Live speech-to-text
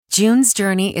June's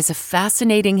Journey is a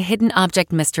fascinating hidden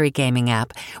object mystery gaming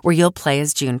app where you'll play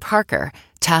as June Parker,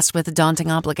 tasked with a daunting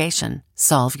obligation: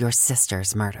 solve your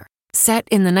sister's murder. Set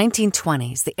in the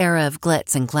 1920s, the era of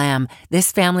glitz and glam,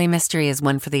 this family mystery is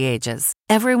one for the ages.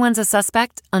 Everyone's a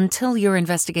suspect until your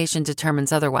investigation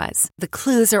determines otherwise. The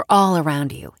clues are all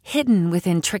around you, hidden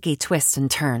within tricky twists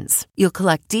and turns. You'll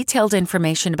collect detailed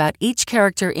information about each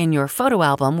character in your photo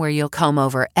album where you'll comb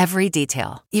over every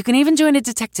detail. You can even join a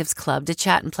detectives club to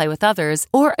chat and play with others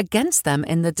or against them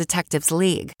in the Detectives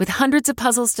League. With hundreds of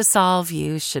puzzles to solve,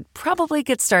 you should probably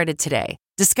get started today.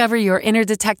 Discover your inner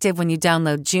detective when you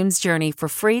download June's Journey for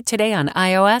free today on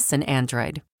iOS and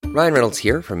Android. Ryan Reynolds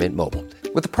here from Mint Mobile.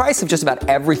 With the price of just about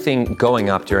everything going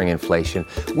up during inflation,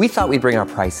 we thought we'd bring our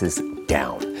prices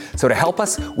down. So to help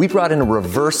us, we brought in a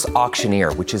reverse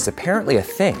auctioneer, which is apparently a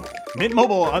thing. Mint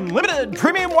Mobile Unlimited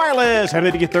Premium Wireless. How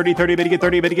to get 30, 30, bit to get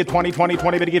 30, bit to get 20, 20,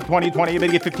 20, bit to get 20, 20, bit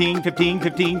to get 15, 15,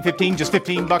 15, 15, just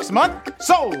 $15 a month?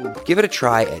 Sold! Give it a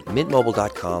try at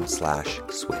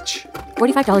mintmobile.com/switch.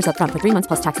 $45 up front for 3 months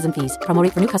plus taxes and fees. Promo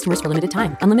rate for new customers for limited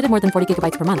time. Unlimited more than 40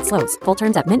 gigabytes per month. Slows full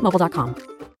terms at mintmobile.com.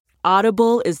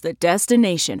 Audible is the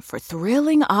destination for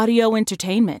thrilling audio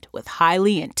entertainment with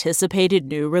highly anticipated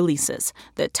new releases.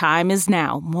 The time is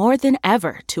now more than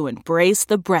ever to embrace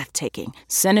the breathtaking,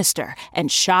 sinister,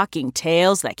 and shocking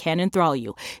tales that can enthrall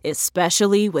you,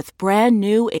 especially with brand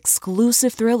new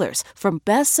exclusive thrillers from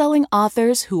best-selling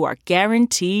authors who are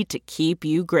guaranteed to keep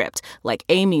you gripped, like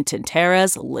Amy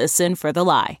Tintera's Listen for the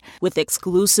Lie. With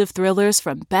exclusive thrillers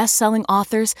from best-selling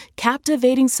authors,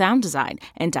 captivating sound design,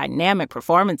 and dynamic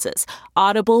performances,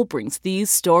 Audible brings these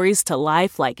stories to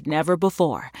life like never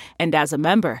before. And as a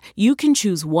member, you can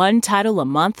choose one title a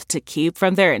month to keep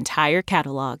from their entire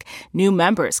catalog. New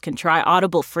members can try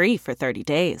Audible free for 30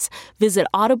 days. Visit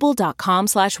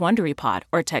audible.com/WonderyPod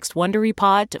or text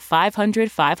WonderyPod to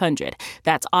 500-500.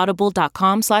 That's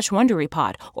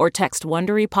audible.com/WonderyPod or text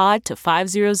WonderyPod to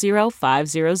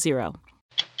 500-500.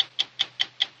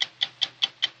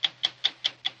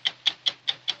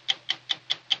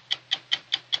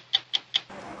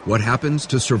 What happens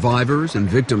to survivors and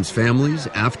victims' families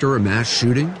after a mass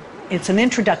shooting? It's an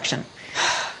introduction.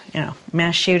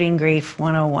 Mass shooting grief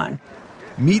 101.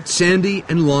 Meet Sandy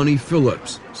and Lonnie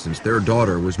Phillips. Since their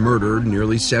daughter was murdered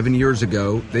nearly 7 years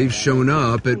ago, they've shown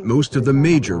up at most of the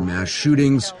major mass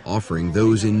shootings, offering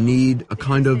those in need a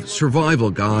kind of survival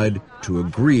guide to a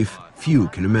grief few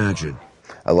can imagine.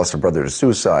 I lost a brother to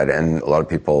suicide, and a lot of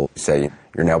people say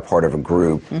you're now part of a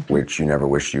group which you never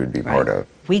wished you would be part of.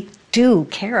 We do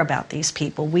care about these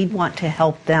people. We want to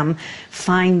help them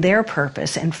find their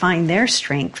purpose and find their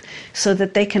strength so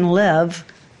that they can live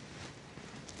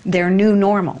their new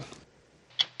normal.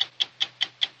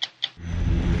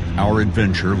 Our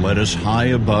adventure led us high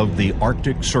above the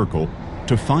Arctic Circle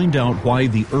to find out why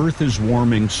the Earth is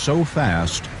warming so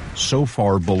fast, so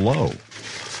far below.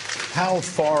 How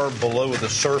far below the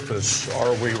surface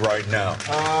are we right now?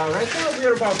 Right now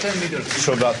we're about 10 meters.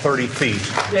 So about 30 feet.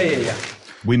 Yeah.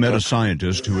 We met a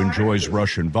scientist who enjoys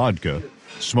Russian vodka,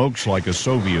 smokes like a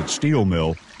Soviet steel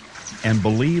mill, and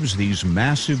believes these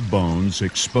massive bones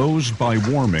exposed by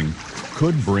warming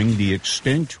could bring the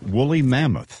extinct woolly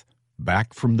mammoth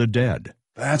back from the dead.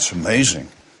 That's amazing.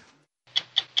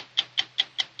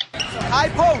 High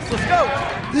post, let's go!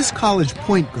 This college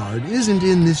point guard isn't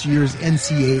in this year's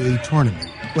NCAA tournament,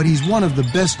 but he's one of the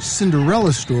best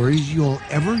Cinderella stories you'll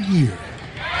ever hear.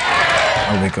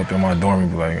 I wake up in my dorm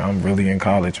and be like, I'm really in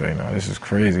college right now. This is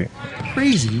crazy.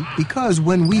 Crazy because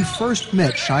when we first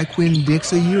met Shaquin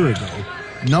Dix a year ago,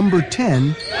 number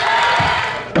 10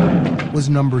 was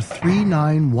number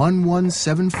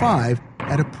 391175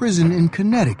 at a prison in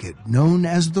Connecticut known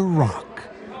as The Rock.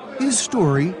 His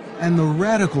story and the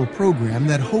radical program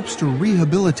that hopes to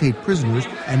rehabilitate prisoners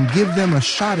and give them a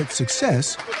shot at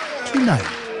success tonight.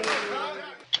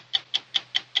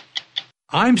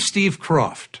 I'm Steve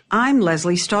Croft. I'm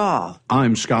Leslie Stahl.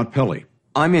 I'm Scott Pelley.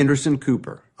 I'm Anderson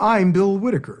Cooper. I'm Bill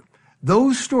Whitaker.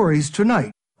 Those stories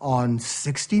tonight on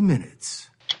 60 Minutes.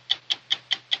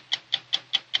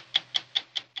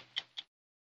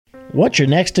 What's your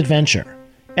next adventure?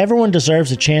 Everyone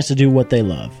deserves a chance to do what they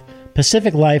love.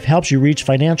 Pacific Life helps you reach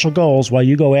financial goals while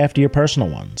you go after your personal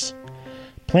ones.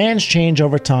 Plans change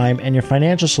over time, and your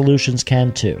financial solutions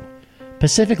can too.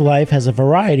 Pacific Life has a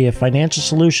variety of financial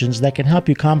solutions that can help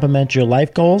you complement your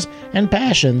life goals and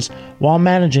passions while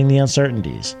managing the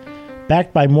uncertainties.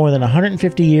 Backed by more than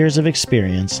 150 years of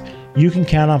experience, you can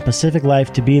count on Pacific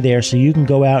Life to be there so you can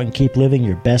go out and keep living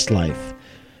your best life.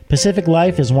 Pacific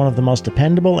Life is one of the most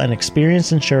dependable and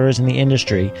experienced insurers in the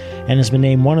industry and has been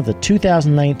named one of the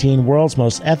 2019 World's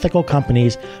Most Ethical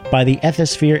Companies by the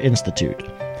Ethisphere Institute.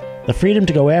 The freedom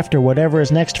to go after whatever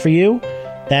is next for you?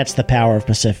 That's the power of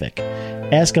Pacific.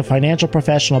 Ask a financial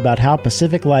professional about how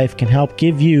Pacific Life can help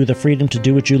give you the freedom to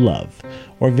do what you love,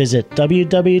 or visit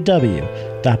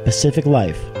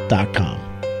www.pacificlife.com.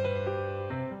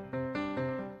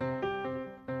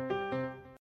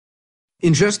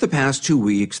 In just the past 2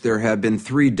 weeks, there have been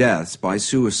 3 deaths by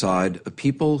suicide of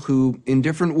people who, in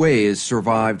different ways,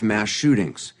 survived mass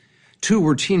shootings. 2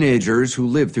 were teenagers who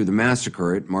lived through the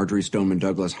massacre at Marjory Stoneman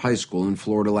Douglas High School in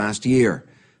Florida last year.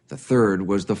 The third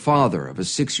was the father of a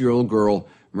 6-year-old girl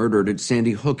murdered at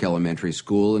Sandy Hook Elementary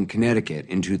School in Connecticut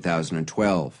in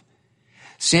 2012.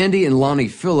 Sandy and Lonnie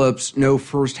Phillips know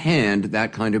firsthand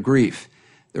that kind of grief.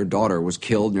 Their daughter was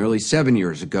killed nearly 7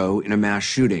 years ago in a mass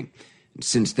shooting. And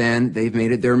since then, they've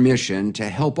made it their mission to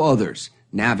help others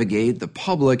navigate the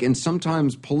public and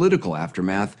sometimes political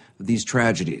aftermath of these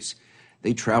tragedies.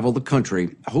 They travel the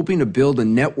country hoping to build a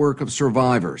network of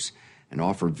survivors and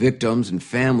offer victims and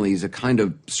families a kind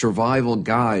of survival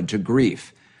guide to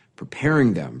grief,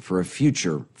 preparing them for a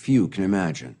future few can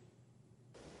imagine.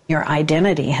 Your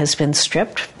identity has been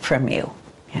stripped from you,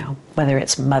 whether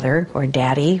it's mother or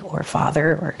daddy or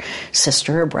father or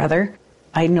sister or brother.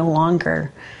 I no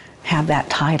longer have that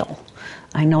title.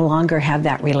 I no longer have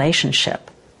that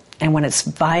relationship. And when it's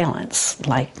violence,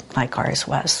 like ours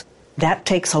was, that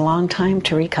takes a long time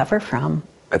to recover from.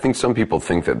 I think some people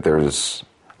think that there's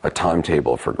a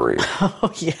timetable for grief.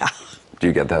 Oh, yeah. Do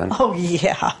you get that? Oh,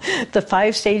 yeah. The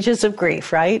 5 stages of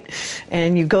grief, right?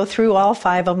 And you go through all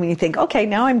 5 of them and you think, okay,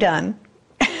 now I'm done.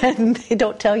 And they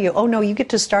don't tell you, oh, no, you get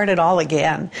to start it all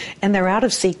again. And they're out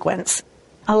of sequence.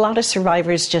 A lot of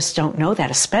survivors just don't know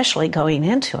that, especially going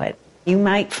into it. You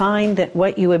might find that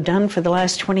what you have done for the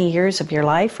last 20 years of your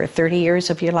life or 30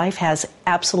 years of your life has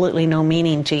absolutely no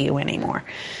meaning to you anymore.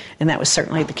 And that was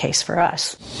certainly the case for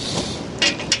us.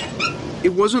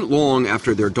 It wasn't long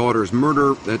after their daughter's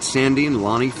murder that Sandy and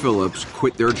Lonnie Phillips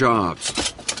quit their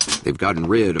jobs. They've gotten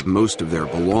rid of most of their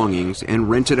belongings and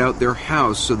rented out their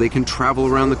house so they can travel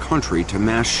around the country to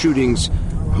mass shootings,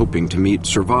 hoping to meet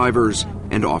survivors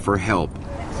and offer help.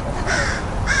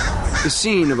 The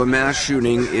scene of a mass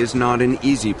shooting is not an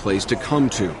easy place to come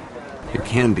to. It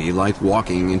can be like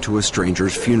walking into a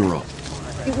stranger's funeral.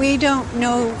 We don't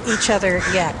know each other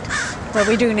yet, but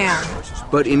we do now.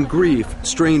 But in grief,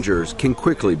 strangers can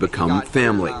quickly become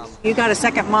family. You got a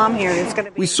second mom here. It's going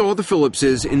to be. We saw the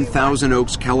Phillipses in Thousand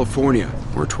Oaks, California,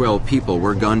 where 12 people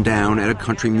were gunned down at a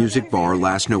country music bar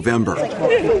last November.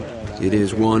 It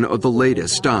is one of the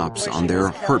latest stops on their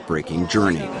heartbreaking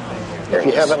journey. If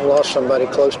you haven't lost somebody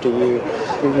close to you,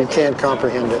 you can't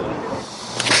comprehend it.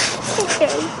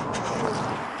 Okay.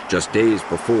 Just days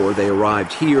before they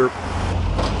arrived here,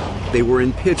 they were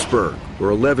in Pittsburgh, where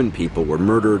 11 people were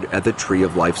murdered at the Tree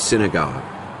of Life Synagogue.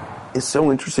 It's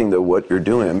so interesting, though, what you're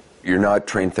doing. You're not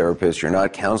trained therapists, you're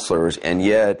not counselors, and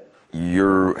yet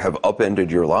you have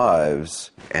upended your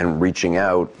lives and reaching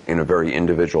out in a very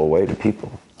individual way to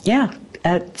people. Yeah,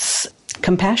 it's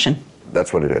compassion.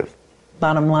 That's what it is.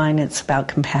 Bottom line, it's about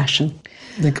compassion.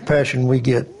 The compassion we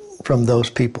get from those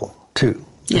people, too.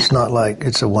 Yeah. It's not like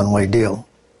it's a one-way deal.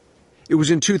 It was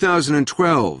in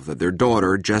 2012 that their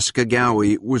daughter, Jessica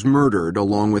Gowie, was murdered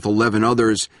along with 11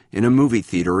 others in a movie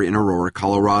theater in Aurora,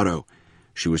 Colorado.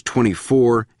 She was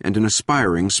 24 and an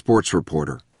aspiring sports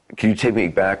reporter. Can you take me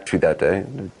back to that day?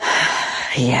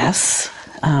 Yes.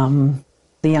 The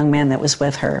young man that was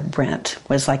with her, Brent,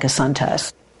 was like a son to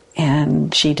us.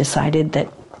 And she decided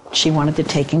that she wanted to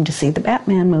take him to see the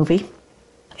Batman movie.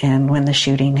 And when the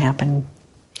shooting happened,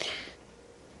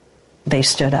 they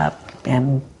stood up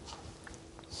and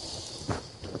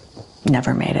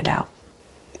never made it out.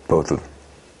 Both of them?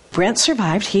 Brent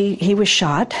survived. He was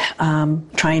shot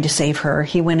trying to save her.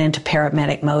 He went into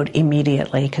paramedic mode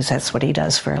immediately because that's what he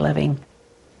does for a living.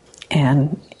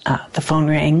 And the phone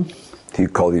rang. He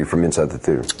called you from inside the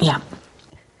theater? Yeah.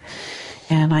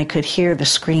 And I could hear the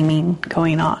screaming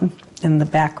going on in the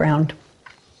background.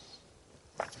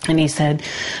 And he said,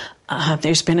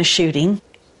 there's been a shooting.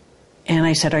 And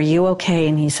I said, are you okay?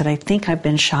 And he said, I think I've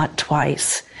been shot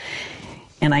twice.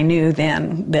 And I knew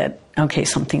then that, okay,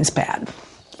 something's bad.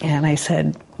 And I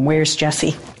said, where's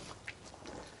Jessie?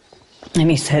 And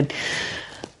he said,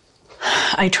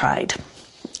 I tried.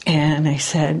 And I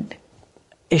said,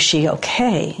 is she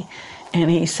okay?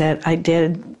 And he said, I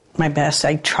did my best.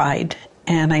 I tried.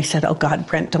 And I said, oh, God,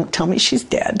 Brent, don't tell me she's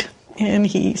dead. And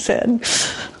he said,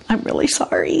 I'm really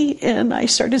sorry. And I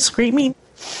started screaming.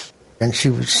 And she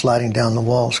was sliding down the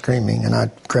wall screaming, and I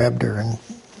grabbed her and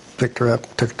picked her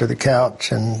up, took her to the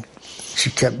couch, and she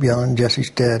kept yelling,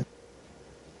 Jessie's dead.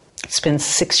 It's been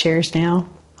 6 years now,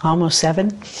 almost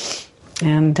 7.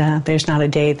 And there's not a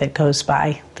day that goes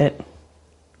by that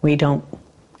we don't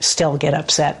still get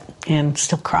upset and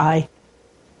still cry.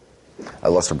 I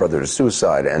lost a brother to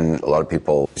suicide, and a lot of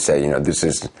people say,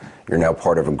 you're now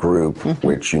part of a group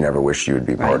which you never wished you would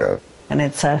be part of. And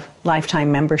it's a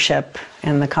lifetime membership,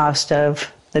 and the cost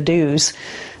of the dues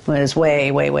was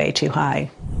way, way, way too high.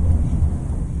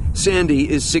 Sandy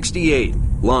is 68,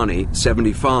 Lonnie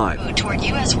 75. Toward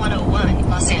US 101,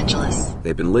 Los Angeles.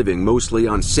 They've been living mostly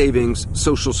on savings,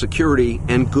 Social Security,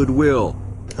 and goodwill.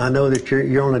 I know that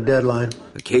you're on a deadline.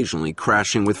 Occasionally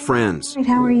crashing with friends.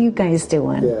 How are you guys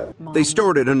doing? They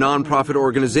started a nonprofit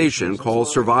organization called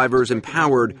Survivors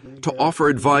Empowered to offer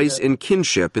advice and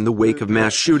kinship in the wake of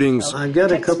mass shootings. I've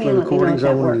got a couple of recordings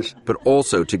I want to... But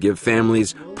also to give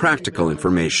families practical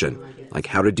information, like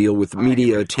how to deal with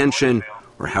media attention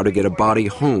or how to get a body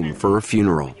home for a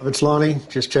funeral. It's Lonnie,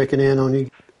 just checking in on you.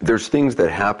 There's things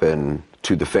that happen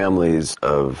to the families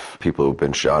of people who've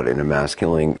been shot in a mass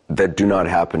killing that do not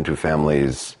happen to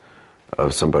families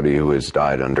of somebody who has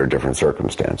died under different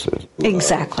circumstances.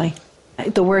 Exactly.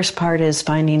 The worst part is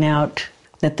finding out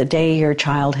that the day your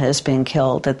child has been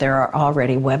killed, that there are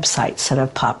already websites that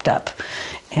have popped up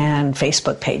and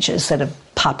Facebook pages that have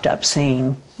popped up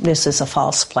saying this is a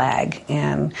false flag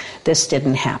and this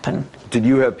didn't happen. Did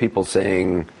you have people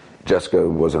saying Jessica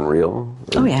wasn't real?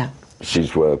 Oh, yeah.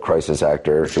 She's a crisis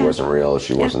actor. She wasn't real.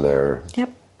 She wasn't there.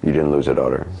 Yep. You didn't lose a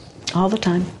daughter. All the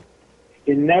time.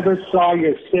 You never saw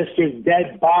your sister's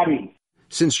dead body.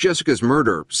 Since Jessica's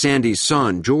murder, Sandy's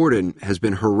son, Jordan, has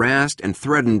been harassed and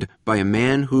threatened by a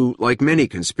man who, like many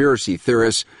conspiracy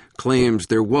theorists, claims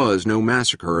there was no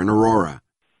massacre in Aurora.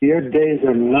 Your days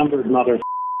are numbered, mother.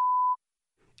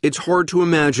 It's hard to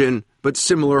imagine, but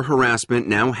similar harassment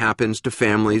now happens to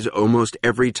families almost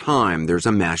every time there's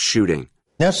a mass shooting.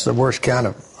 That's the worst kind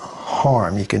of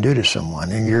harm you can do to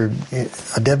someone, and you're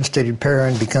a devastated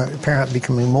parent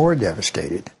becoming more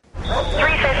devastated.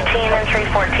 315 and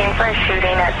 314 for a shooting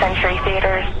at Century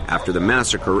Theaters. After the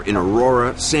massacre in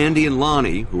Aurora, Sandy and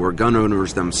Lonnie, who are gun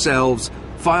owners themselves,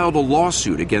 filed a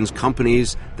lawsuit against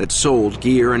companies that sold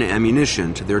gear and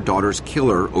ammunition to their daughter's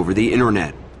killer over the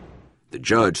internet. The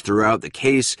judge threw out the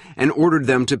case and ordered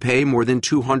them to pay more than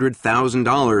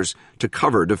 $200,000 to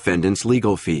cover defendants'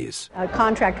 legal fees. A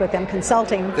contract with them,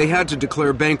 consulting. They had to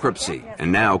declare bankruptcy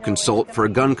and now consult for a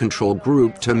gun control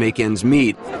group to make ends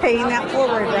meet. Paying that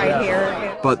forward right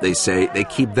here. But they say they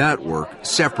keep that work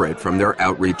separate from their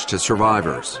outreach to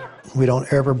survivors. We don't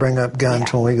ever bring up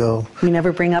guns when we go. We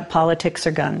never bring up politics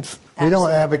or guns. We don't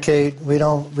advocate, we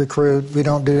don't recruit, we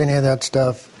don't do any of that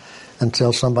stuff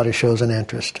until somebody shows an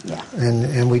interest. Yeah.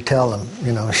 And we tell them,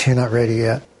 you're not ready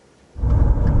yet.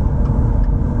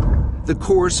 The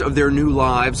course of their new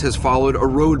lives has followed a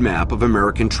roadmap of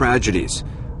American tragedies.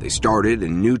 They started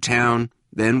in Newtown,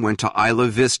 then went to Isla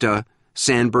Vista,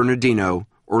 San Bernardino,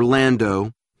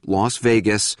 Orlando, Las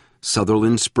Vegas,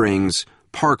 Sutherland Springs,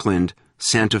 Parkland,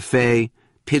 Santa Fe,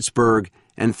 Pittsburgh,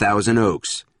 and Thousand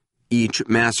Oaks. Each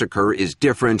massacre is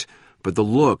different, but the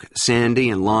look Sandy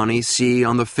and Lonnie see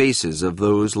on the faces of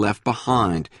those left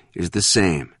behind is the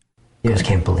same. You just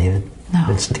can't believe it. No,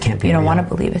 it can't be you don't real. want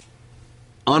to believe it.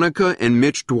 Annika and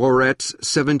Mitch Dworet's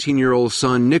 17-year-old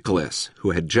son Nicholas,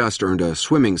 who had just earned a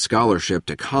swimming scholarship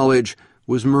to college,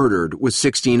 was murdered with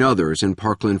 16 others in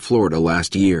Parkland, Florida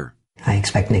last year. I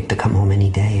expect Nick to come home any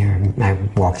day, or I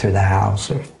walk through the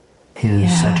house. He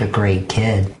was such a great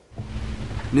kid.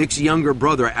 Nick's younger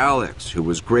brother, Alex, who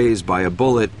was grazed by a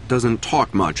bullet, doesn't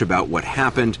talk much about what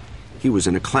happened. He was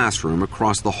in a classroom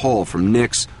across the hall from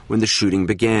Nick's when the shooting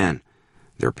began.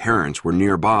 Their parents were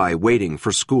nearby waiting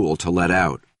for school to let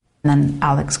out. And then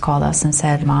Alex called us and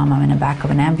said, "Mom, I'm in the back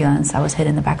of an ambulance. I was hit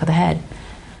in the back of the head."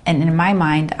 And in my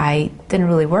mind, I didn't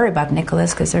really worry about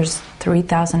Nicholas because there's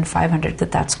 3,500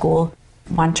 at that school.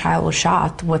 One child was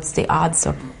shot. What's the odds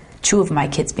of two of my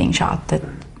kids being shot?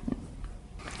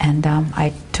 And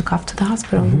I took off to the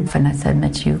hospital. Mm-hmm. And I said,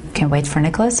 "Mitch, you can wait for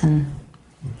Nicholas." And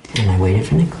I waited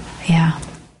for Nicholas. Yeah.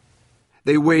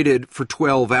 They waited for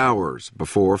 12 hours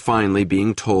before finally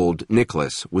being told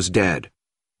Nicholas was dead.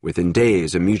 Within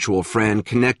days, a mutual friend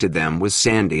connected them with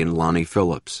Sandy and Lonnie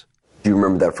Phillips. Do you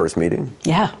remember that first meeting?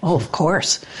 Yeah, of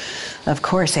course. Of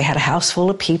course, they had a house full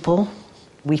of people.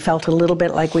 We felt a little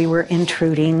bit like we were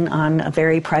intruding on a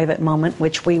very private moment,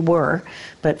 which we were,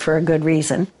 but for a good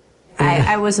reason.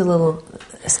 I was a little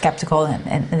skeptical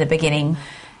in the beginning,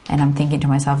 and I'm thinking to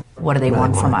myself, what do they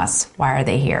want from us? Why are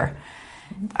they here?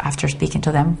 After speaking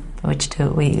to them,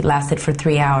 we lasted for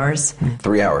 3 hours.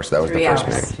 3 hours, that was the first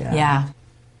meeting. Yeah.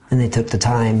 And they took the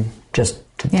time just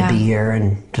to be here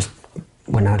and just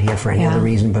we're not here for any other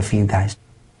reason but for you guys.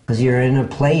 Because you're in a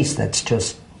place that's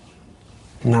just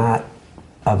not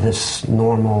of this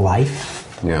normal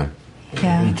life. Yeah.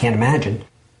 You can't imagine.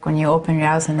 When you open your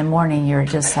eyes in the morning, you're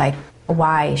just like,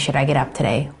 why should I get up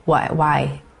today?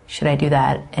 Why should I do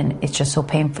that? And it's just so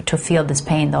painful to feel this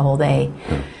pain the whole day.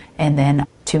 And then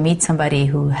to meet somebody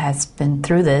who has been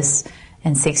through this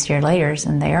and 6 years later,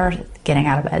 and they are getting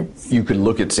out of bed. You could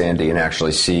look at Sandy and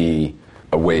actually see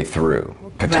a way through,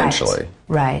 potentially.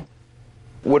 Right.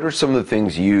 What are some of the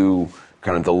things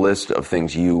the list of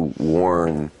things you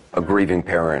warn a grieving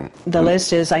parent? The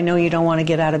list is, I know you don't want to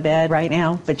get out of bed right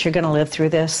now, but you're going to live through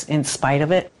this in spite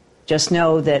of it. Just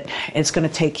know that it's going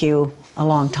to take you a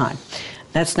long time.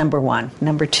 That's number one.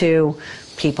 Number two,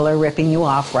 people are ripping you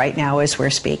off right now as we're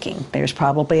speaking. There's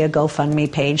probably a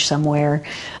GoFundMe page somewhere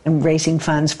and raising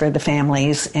funds for the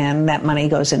families, and that money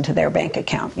goes into their bank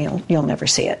account. You'll never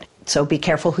see it. So be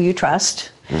careful who you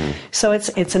trust. So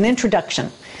it's an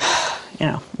introduction.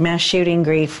 Mass shooting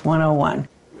grief 101.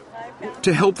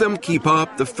 To help them keep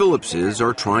up, the Phillipses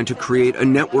are trying to create a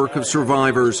network of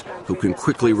survivors who can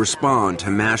quickly respond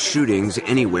to mass shootings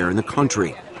anywhere in the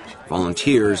country.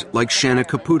 Volunteers like Shanna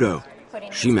Caputo.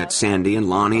 She met Sandy and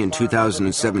Lonnie in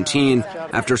 2017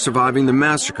 after surviving the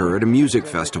massacre at a music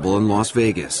festival in Las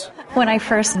Vegas. When I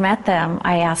first met them,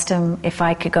 I asked them if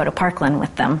I could go to Parkland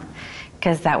with them,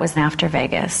 because that was after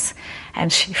Vegas.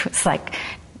 And she was like,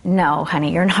 no,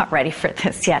 honey, you're not ready for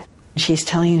this yet. She's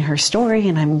telling her story,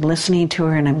 and I'm listening to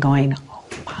her, and I'm going, oh,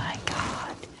 my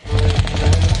God.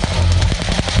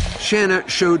 Shanna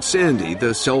showed Sandy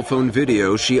the cell phone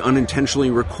video she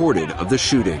unintentionally recorded of the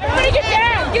shooting. Get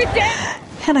down! Get down!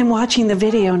 And I'm watching the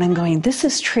video, and I'm going, this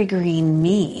is triggering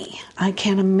me. I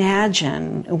can't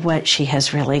imagine what she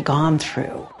has really gone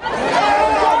through.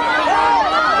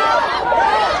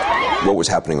 What was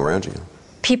happening around you?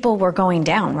 People were going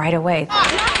down right away.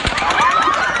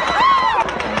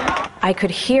 I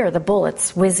could hear the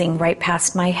bullets whizzing right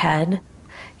past my head.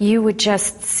 You would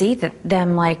just see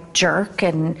them like jerk,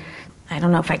 and I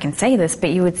don't know if I can say this,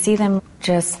 but you would see them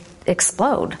just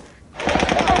explode.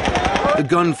 The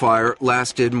gunfire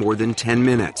lasted more than 10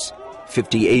 minutes.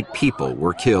 58 people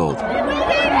were killed.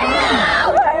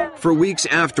 For weeks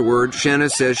afterward, Shanna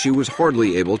says she was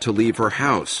hardly able to leave her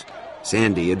house.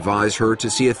 Sandy advised her to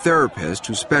see a therapist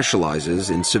who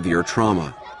specializes in severe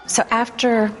trauma. So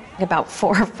after about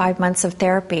 4 or 5 months of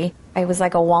therapy, I was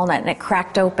like a walnut, and it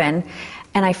cracked open,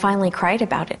 and I finally cried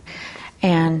about it.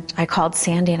 And I called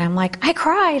Sandy, and I'm like, I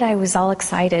cried. I was all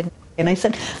excited. And I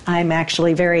said, I'm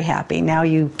actually very happy. Now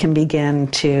you can begin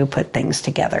to put things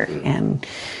together and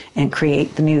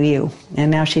create the new you. And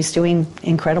now she's doing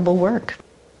incredible work.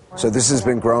 So this has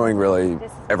been growing really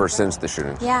ever since the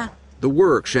shooting? Yeah. The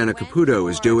work Shanna Caputo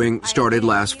is doing started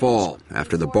last fall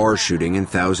after the bar shooting in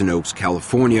Thousand Oaks,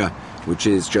 California, which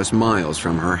is just miles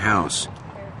from her house.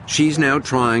 She's now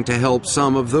trying to help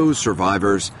some of those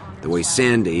survivors the way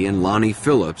Sandy and Lonnie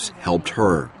Phillips helped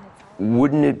her.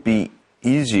 Wouldn't it be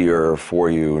easier for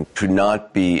you to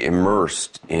not be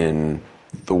immersed in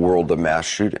the world of mass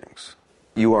shootings?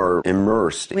 You are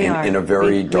immersed in a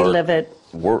very dark we live it,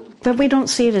 world. But we don't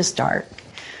see it as dark.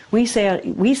 We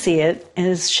see it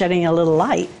as shedding a little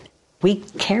light. We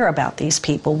care about these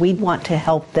people. We want to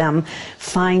help them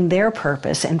find their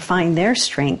purpose and find their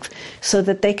strength so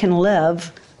that they can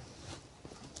live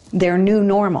their new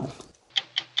normal.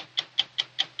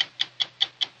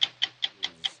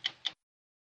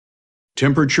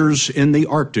 Temperatures in the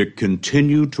Arctic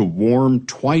continue to warm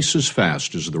twice as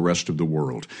fast as the rest of the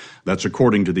world. That's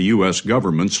according to the U.S.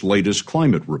 government's latest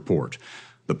climate report.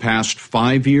 The past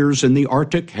 5 years in the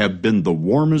Arctic have been the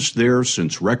warmest there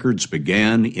since records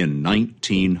began in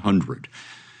 1900.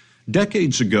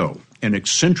 Decades ago, an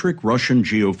eccentric Russian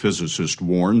geophysicist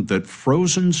warned that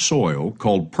frozen soil,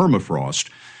 called permafrost,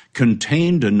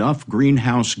 contained enough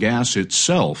greenhouse gas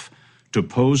itself to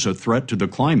pose a threat to the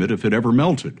climate if it ever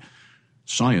melted.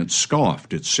 Science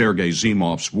scoffed at Sergei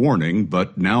Zimov's warning,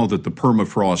 but now that the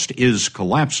permafrost is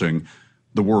collapsing,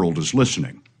 the world is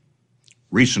listening.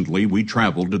 Recently, we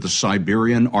traveled to the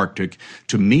Siberian Arctic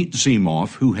to meet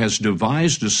Zimov, who has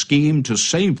devised a scheme to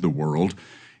save the world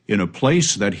in a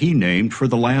place that he named for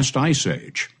the last ice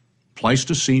age,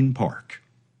 Pleistocene Park.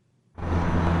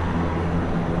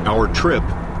 Our trip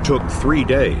took 3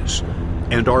 days,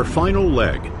 and our final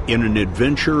leg in an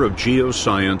adventure of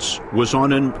geoscience was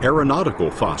on an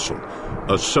aeronautical fossil,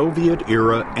 a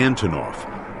Soviet-era Antonov.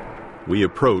 We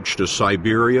approached a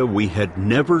Siberia we had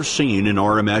never seen in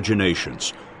our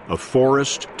imaginations, a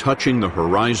forest touching the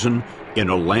horizon in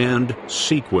a land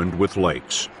sequined with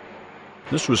lakes.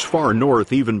 This was far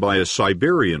north even by a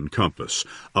Siberian compass,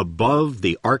 above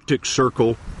the Arctic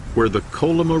Circle where the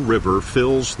Kolyma River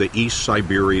fills the East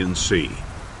Siberian Sea.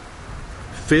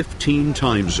 15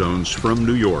 time zones from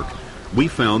New York, we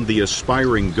found the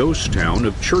aspiring ghost town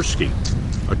of Chersky.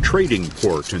 A trading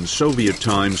port in Soviet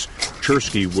times,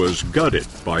 Chersky was gutted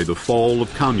by the fall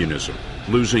of communism,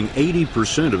 losing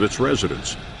 80% of its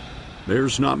residents.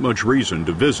 There's not much reason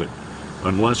to visit,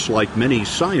 unless, like many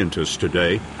scientists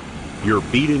today, you're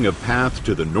beating a path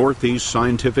to the Northeast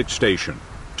Scientific Station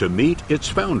to meet its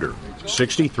founder,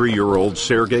 63-year-old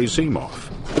Sergei Zimov.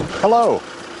 Hello.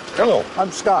 Hello.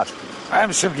 I'm Scott.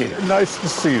 I'm Sergei. Nice to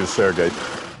see you, Sergei.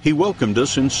 He welcomed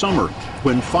us in summer,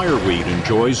 when fireweed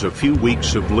enjoys a few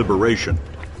weeks of liberation.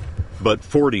 But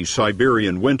 40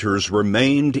 Siberian winters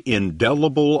remained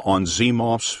indelible on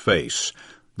Zimov's face.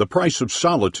 The price of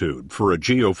solitude for a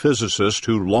geophysicist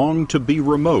who longed to be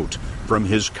remote from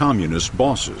his communist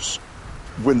bosses.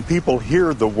 When people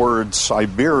hear the word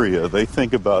Siberia, they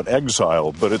think about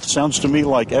exile, but it sounds to me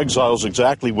like exile is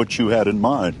exactly what you had in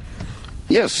mind.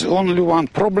 Yes, only one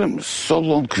problem, so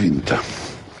long winter.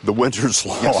 The winter's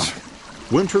long. Yes.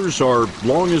 Winters are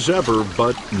long as ever,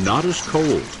 but not as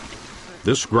cold.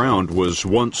 This ground was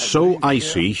once so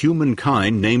icy,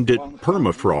 humankind named it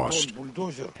permafrost.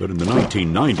 But in the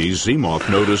 1990s, Zimov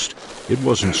noticed it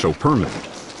wasn't so permanent.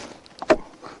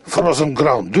 Frozen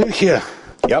ground, do you hear?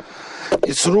 Yep.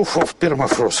 It's roof of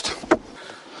permafrost.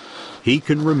 He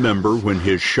can remember when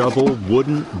his shovel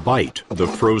wouldn't bite the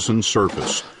frozen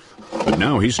surface. But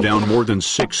now he's down more than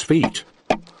 6 feet.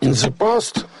 In the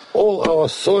past, all our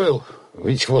soil,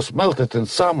 which was melted in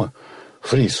summer,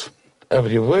 freeze.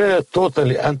 Everywhere,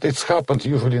 totally, and it's happened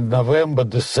usually in November,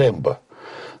 December.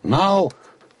 Now,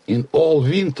 in all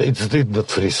winter, it did not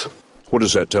freeze. What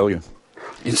does that tell you?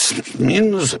 It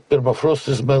means permafrost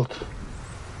is melted.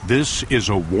 This is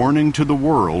a warning to the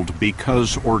world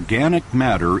because organic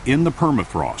matter in the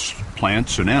permafrost,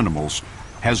 plants and animals,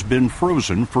 has been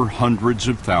frozen for hundreds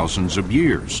of thousands of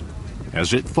years.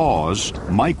 As it thaws,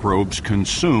 microbes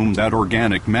consume that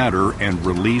organic matter and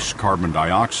release carbon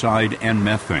dioxide and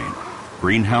methane,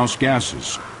 greenhouse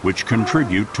gases, which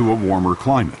contribute to a warmer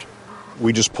climate.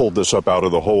 We just pulled this up out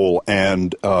of the hole,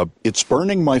 and it's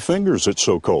burning my fingers, it's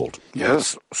so cold.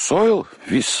 Yes, soil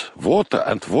with water,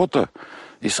 and water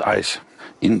is ice.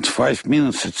 In 5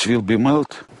 minutes it will be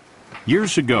melted.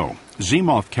 Years ago,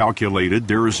 Zimov calculated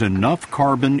there is enough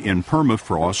carbon in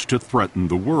permafrost to threaten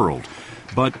the world.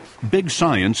 But big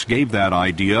science gave that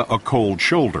idea a cold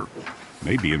shoulder,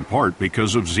 maybe in part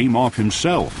because of Zimov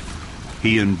himself.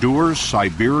 He endures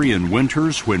Siberian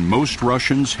winters when most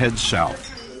Russians head south.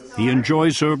 He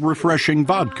enjoys a refreshing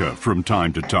vodka from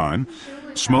time to time,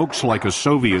 smokes like a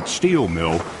Soviet steel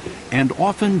mill, and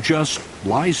often just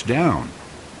lies down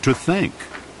to think.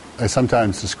 I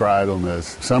sometimes describe him as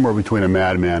somewhere between a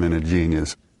madman and a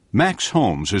genius. Max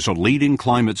Holmes is a leading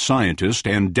climate scientist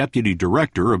and deputy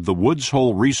director of the Woods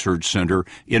Hole Research Center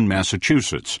in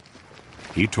Massachusetts.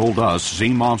 He told us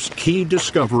Zimov's key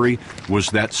discovery was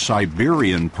that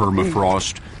Siberian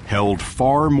permafrost held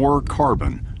far more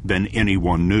carbon than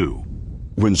anyone knew.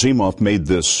 When Zimov made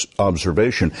this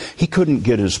observation, he couldn't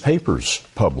get his papers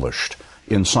published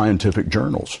in scientific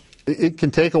journals. It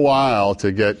can take a while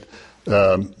to get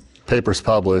papers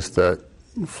published that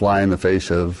fly in the face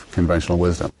of conventional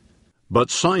wisdom. But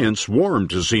science warmed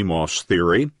to Zimov's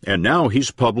theory, and now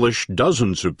he's published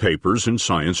dozens of papers in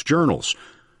science journals.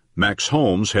 Max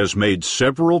Holmes has made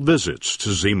several visits to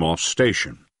Zimov's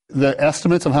station. The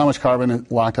estimates of how much carbon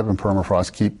is locked up in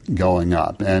permafrost keep going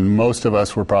up, and most of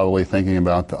us were probably thinking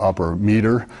about the upper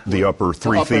meter. The upper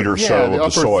 3 feet or so of the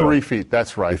soil. The upper 3 feet,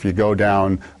 that's right. If you go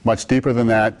down much deeper than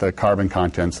that, the carbon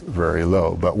content's very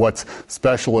low. But what's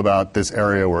special about this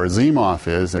area where Zimov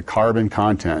is, the carbon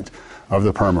content of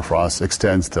the permafrost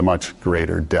extends to much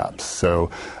greater depths.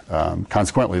 So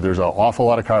consequently, there's an awful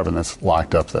lot of carbon that's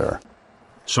locked up there.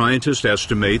 Scientists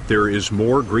estimate there is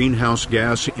more greenhouse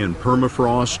gas in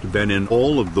permafrost than in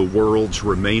all of the world's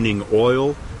remaining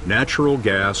oil, natural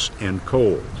gas, and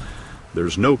coal.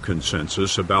 There's no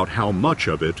consensus about how much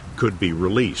of it could be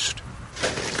released.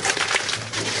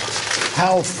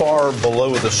 How far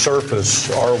below the surface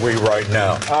are we right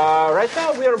now? Right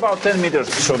now we are about 10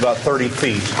 meters. So about 30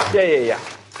 feet. Yeah.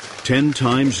 10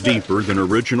 times deeper than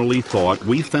originally thought,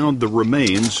 we found the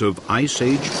remains of Ice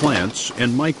Age plants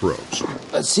and microbes.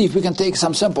 Let's see if we can take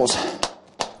some samples.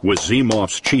 With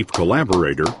Zimov's chief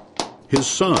collaborator, his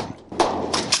son,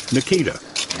 Nikita.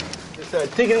 It's a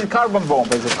Tigrin carbon bomb,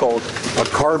 as it's called. A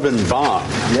carbon bomb?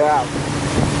 Yeah.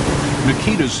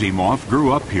 Nikita Zimov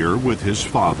grew up here with his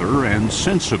father and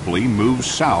sensibly moved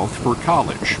south for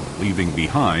college, leaving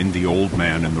behind the old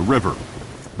man in the river.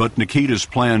 But Nikita's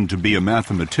plan to be a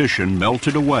mathematician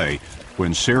melted away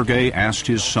when Sergei asked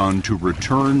his son to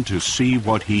return to see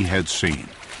what he had seen.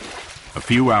 A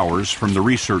few hours from the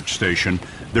research station,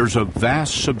 there's a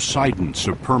vast subsidence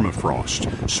of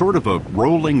permafrost, sort of a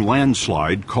rolling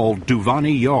landslide called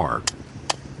Duvani Yar.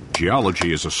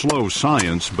 Geology is a slow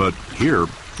science, but here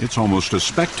it's almost a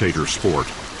spectator sport.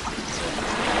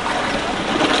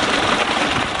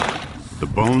 The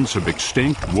bones of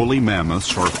extinct woolly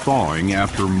mammoths are thawing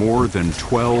after more than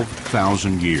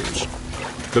 12,000 years.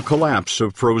 The collapse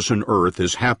of frozen Earth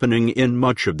is happening in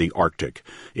much of the Arctic,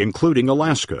 including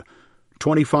Alaska.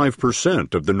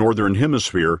 25% of the northern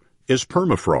hemisphere is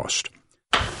permafrost.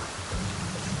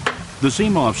 The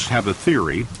Zimovs have a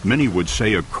theory, many would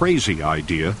say a crazy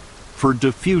idea, for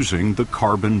diffusing the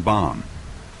carbon bomb.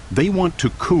 They want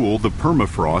to cool the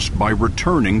permafrost by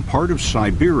returning part of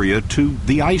Siberia to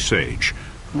the Ice Age,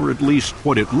 or at least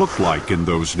what it looked like in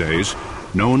those days,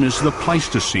 known as the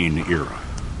Pleistocene era.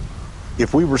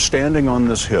 If we were standing on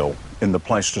this hill in the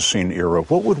Pleistocene era,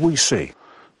 what would we see?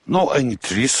 No any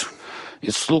trees.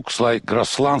 It looks like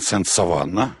grasslands and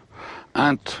savanna.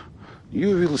 And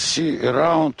you will see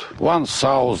around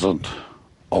 1,000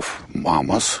 of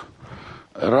mammoths,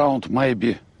 around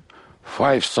maybe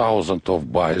 5,000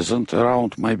 of bison,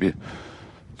 around maybe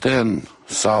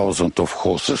 10,000 of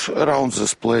horses around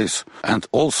this place, and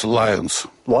also lions.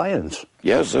 Lions?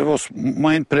 Yes,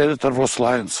 main predator was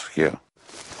lions here.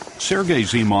 Sergei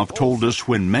Zimov told us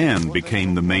when man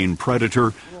became the main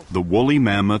predator, the woolly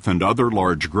mammoth and other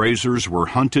large grazers were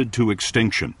hunted to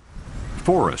extinction.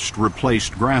 Forest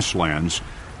replaced grasslands,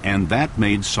 and that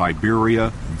made Siberia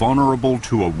vulnerable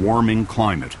to a warming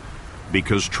climate,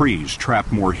 because trees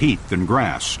trap more heat than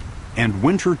grass, and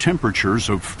winter temperatures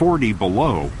of 40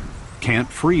 below can't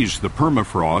freeze the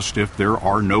permafrost if there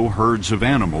are no herds of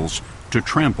animals to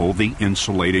trample the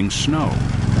insulating snow.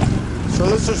 So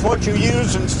this is what you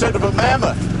use instead of a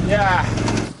mammoth? Yeah.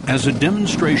 As a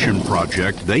demonstration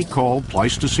project they call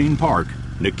Pleistocene Park,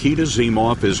 Nikita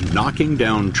Zimov is knocking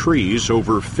down trees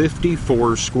over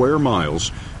 54 square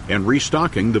miles and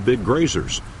restocking the big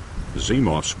grazers. The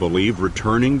Zimovs believe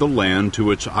returning the land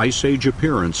to its Ice Age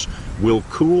appearance will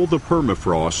cool the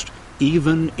permafrost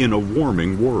even in a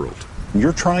warming world.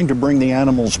 You're trying to bring the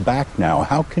animals back now.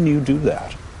 How can you do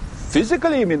that?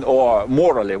 Physically, you mean, or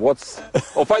morally? Or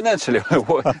financially?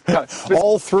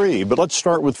 All three, but let's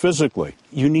start with physically.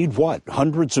 You need what?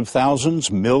 Hundreds of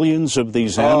thousands, millions of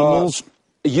these animals?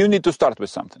 You need to start with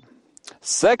something.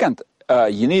 Second,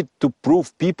 you need to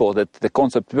prove people that the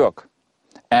concept works.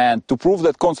 And to prove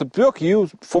that concept works,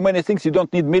 for many things, you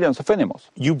don't need millions of animals.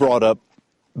 You brought up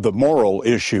the moral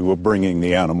issue of bringing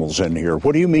the animals in here.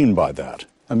 What do you mean by that?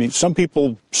 I mean, some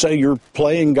people say you're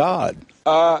playing God.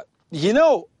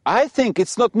 I think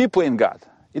it's not me playing God.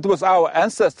 It was our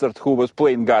ancestors who was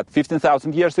playing God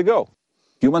 15,000 years ago.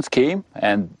 Humans came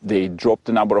and they dropped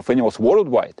the number of animals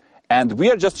worldwide. And we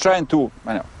are just trying to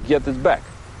get this back.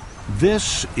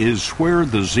 This is where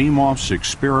the Zimovs'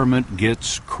 experiment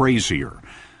gets crazier.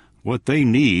 What they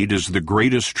need is the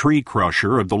greatest tree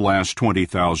crusher of the last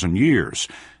 20,000 years,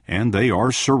 and they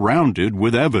are surrounded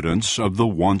with evidence of the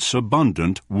once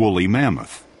abundant woolly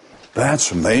mammoth.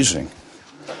 That's amazing.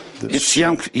 It's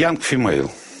young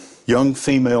female. Young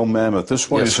female mammoth.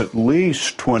 This weighs Yes. at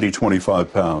least 20,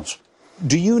 25 pounds.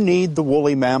 Do you need the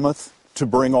woolly mammoth to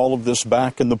bring all of this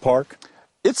back in the park?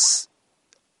 It's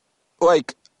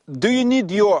like, do you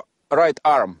need your right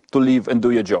arm to live and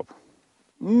do your job?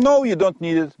 No, you don't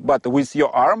need it, but with your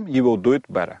arm, you will do it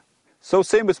better. So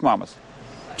same with mammoths.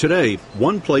 Today,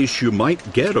 one place you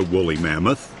might get a woolly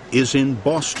mammoth is in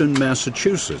Boston,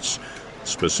 Massachusetts,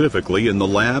 specifically in the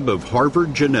lab of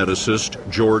Harvard geneticist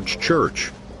George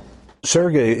Church.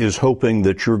 Sergei is hoping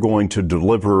that you're going to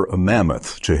deliver a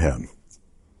mammoth to him.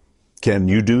 Can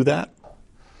you do that?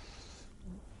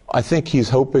 I think he's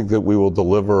hoping that we will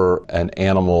deliver an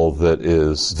animal that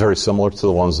is very similar to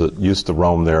the ones that used to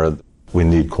roam there. We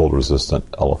need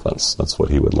cold-resistant elephants. That's what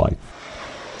he would like.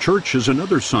 Church is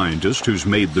another scientist who's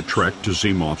made the trek to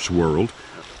Zimov's world.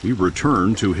 We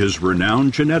return to his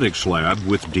renowned genetics lab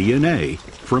with DNA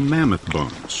from mammoth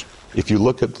bones. If you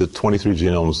look at the 23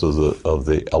 genomes of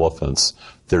the elephants,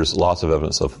 there's lots of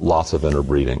evidence of lots of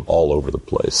interbreeding all over the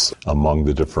place among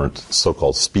the different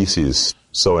so-called species.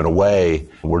 So in a way,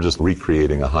 we're just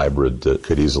recreating a hybrid that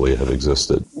could easily have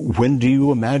existed. When do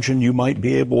you imagine you might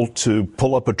be able to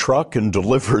pull up a truck and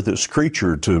deliver this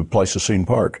creature to Pleistocene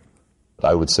Park?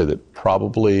 I would say that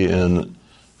probably in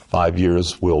 5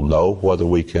 years we'll know whether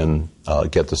we can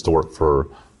get this to work for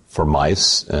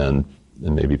mice and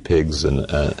maybe pigs and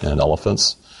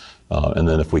elephants. And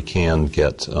then if we can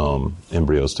get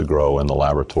embryos to grow in the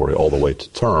laboratory all the way to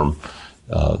term,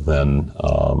 then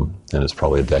it's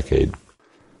probably a decade.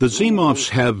 The Zimovs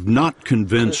have not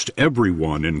convinced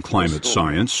everyone in climate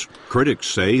science. Critics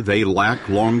say they lack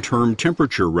long-term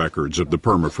temperature records of the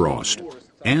permafrost,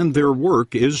 and their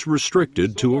work is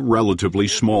restricted to a relatively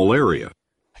small area.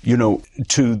 You know,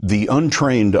 to the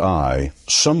untrained eye,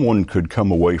 someone could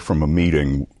come away from a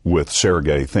meeting with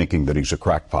Sergei thinking that he's a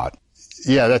crackpot.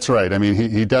 Yeah, that's right. I mean,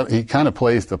 he kind of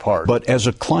plays the part. But as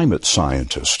a climate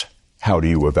scientist, how do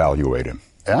you evaluate him?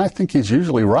 I think he's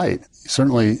usually right.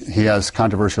 Certainly, he has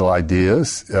controversial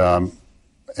ideas, and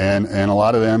a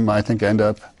lot of them, I think, end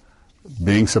up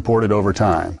being supported over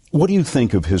time. What do you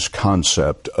think of his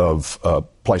concept of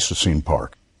Pleistocene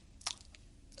Park?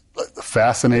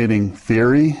 Fascinating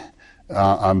theory.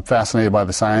 I'm fascinated by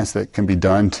the science that can be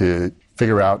done to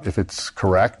figure out if it's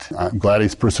correct. I'm glad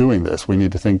he's pursuing this. We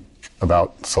need to think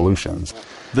about solutions.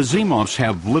 The Zimovs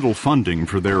have little funding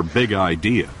for their big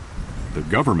idea. The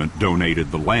government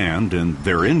donated the land, and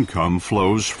their income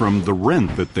flows from the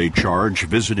rent that they charge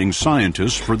visiting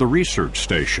scientists for the research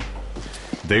station.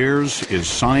 Theirs is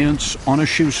science on a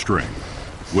shoestring,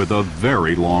 with a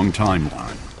very long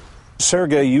timeline.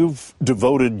 Sergei, you've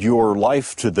devoted your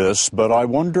life to this, but I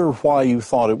wonder why you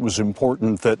thought it was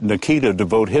important that Nikita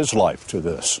devote his life to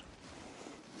this.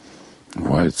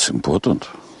 Why it's important?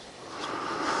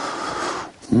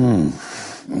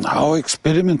 Our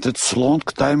experiment, it's a long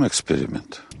time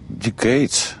experiment.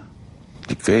 Decades.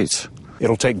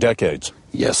 It'll take decades.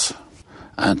 Yes.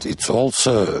 And it's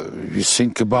also, you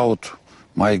think about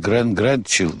my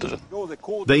grandchildren.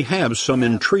 They have some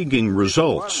intriguing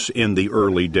results in the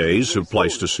early days of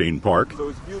Pleistocene Park.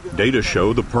 Data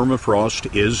show the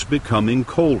permafrost is becoming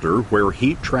colder where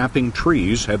heat-trapping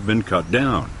trees have been cut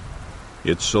down.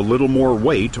 It's a little more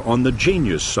weight on the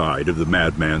genius side of the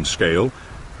madman scale,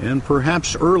 and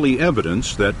perhaps early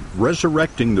evidence that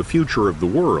resurrecting the future of the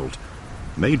world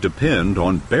may depend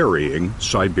on burying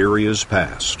Siberia's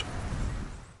past.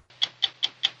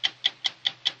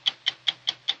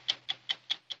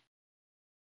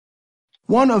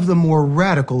 One of the more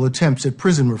radical attempts at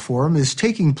prison reform is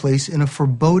taking place in a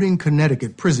foreboding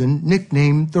Connecticut prison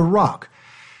nicknamed The Rock.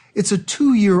 It's a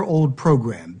 2-year-old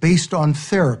program based on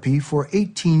therapy for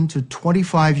 18 to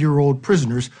 25-year-old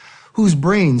prisoners whose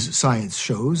brains, science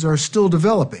shows, are still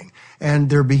developing and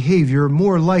their behavior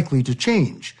more likely to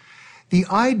change. The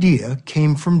idea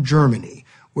came from Germany,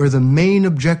 where the main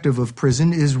objective of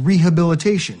prison is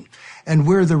rehabilitation and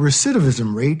where the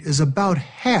recidivism rate is about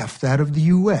half that of the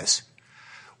U.S.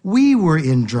 We were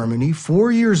in Germany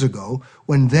 4 years ago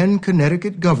when then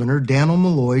Connecticut Governor Dannel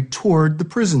Malloy toured the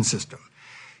prison system.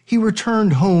 He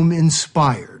returned home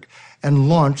inspired and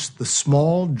launched the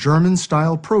small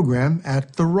German-style program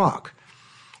at The Rock.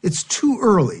 It's too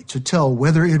early to tell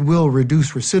whether it will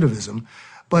reduce recidivism,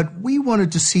 but we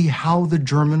wanted to see how the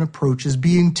German approach is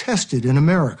being tested in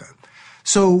America.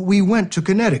 So we went to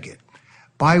Connecticut,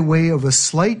 by way of a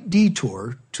slight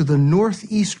detour to the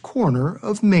northeast corner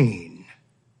of Maine.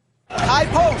 High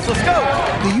post, let's go!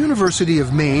 The University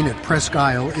of Maine at Presque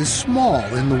Isle is small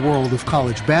in the world of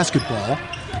college basketball,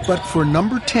 but for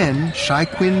number 10,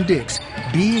 Shaquin Dix,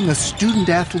 being a student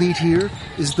athlete here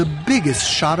is the biggest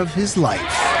shot of his life.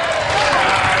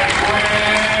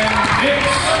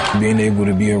 Being able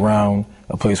to be around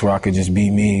a place where I could just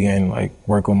be me and like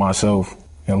work on myself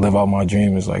and live out my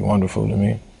dream is like wonderful to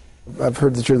me. I've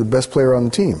heard that you're the best player on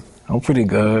the team. I'm pretty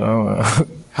good. How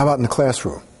about in the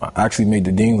classroom? I actually made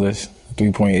the dean list,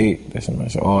 3.8 this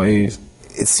semester, all A's.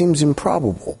 It seems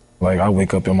improbable. Like, I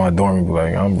wake up in my dorm and be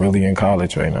like, I'm really in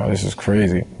college right now. This is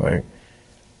crazy. Like,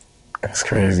 that's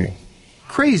crazy.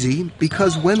 Crazy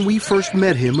because when we first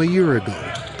met him a year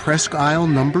ago, Presque Isle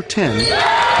number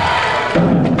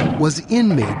 10 was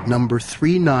inmate number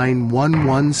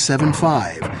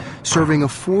 391175, serving a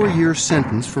 4-year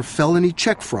sentence for felony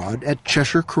check fraud at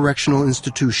Cheshire Correctional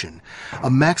Institution, a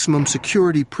maximum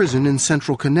security prison in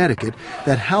central Connecticut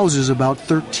that houses about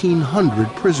 1,300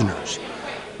 prisoners.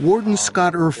 Warden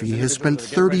Scott Urfey has spent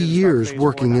 30 years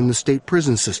working in the state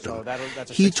prison system.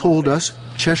 He told us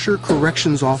Cheshire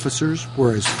Corrections officers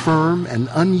were as firm and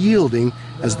unyielding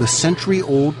as the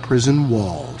century-old prison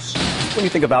walls. When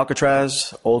you think of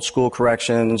Alcatraz, old school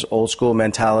corrections, old school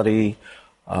mentality,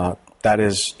 that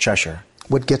is Cheshire.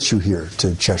 What gets you here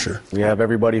to Cheshire? We have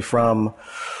everybody from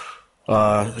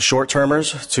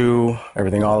short-termers to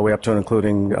everything all the way up to and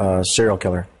including serial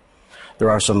killer. There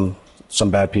are some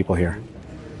bad people here.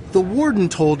 The warden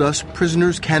told us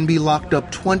prisoners can be locked up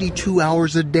 22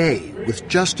 hours a day with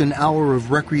just an hour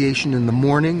of recreation in the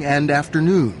morning and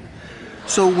afternoon.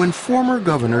 So when former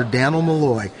Governor Dannel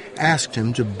Malloy asked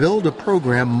him to build a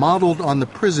program modeled on the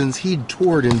prisons he'd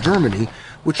toured in Germany,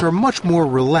 which are much more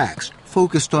relaxed,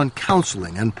 focused on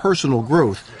counseling and personal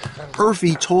growth,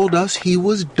 Urfi told us he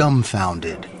was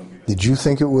dumbfounded. Did you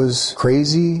think it was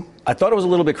crazy? I thought it was a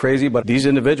little bit crazy, but these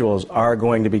individuals are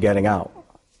going to be getting out.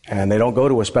 And they don't go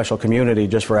to a special community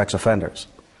just for ex-offenders.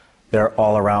 They're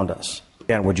all around us.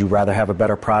 And would you rather have a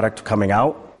better product coming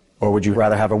out, or would you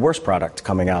rather have a worse product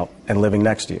coming out and living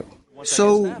next to you?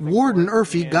 So Warden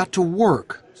Urfi got to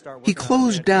work. He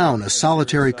closed down a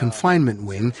solitary confinement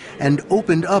wing and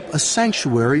opened up a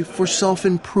sanctuary for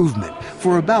self-improvement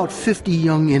for about 50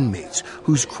 young inmates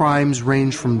whose crimes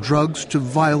range from drugs to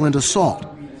violent assault.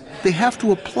 They have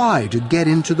to apply to get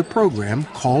into the program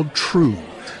called TRUE,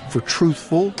 for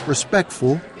truthful,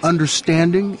 respectful,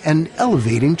 understanding, and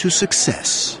elevating to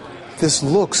success. This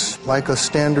looks like a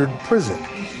standard prison.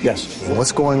 Yes.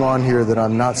 What's going on here that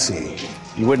I'm not seeing?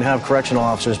 You wouldn't have correctional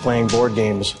officers playing board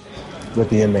games with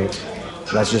the inmates.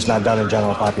 That's just not done in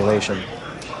general population.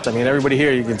 I mean, everybody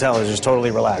here, you can tell, is just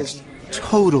totally relaxed.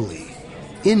 Totally.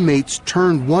 Inmates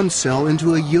turned one cell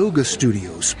into a yoga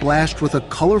studio splashed with a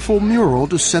colorful mural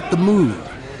to set the mood.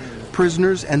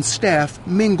 Prisoners and staff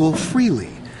mingle freely.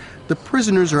 The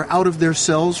prisoners are out of their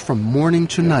cells from morning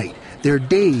to night, their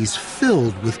days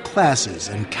filled with classes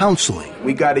and counseling.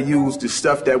 We got to use the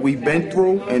stuff that we've been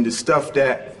through and the stuff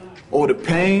that, or the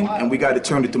pain, and we got to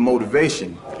turn it to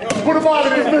motivation. Put them out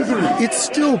of this misery. It's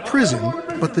still prison,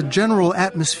 but the general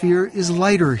atmosphere is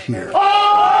lighter here.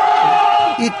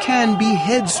 It can be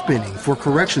head-spinning for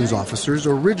corrections officers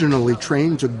originally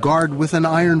trained to guard with an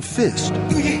iron fist.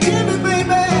 Do you hear me, baby?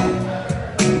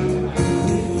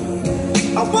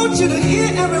 I want you to hear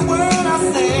every word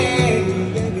I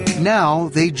say. Now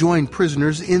they join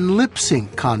prisoners in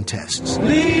lip-sync contests.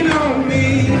 Lean on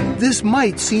me. This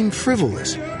might seem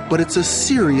frivolous, but it's a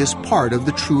serious part of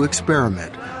the TRUE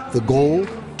experiment. The goal?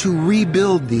 To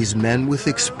rebuild these men with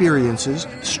experiences,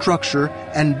 structure,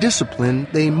 and discipline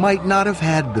they might not have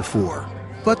had before.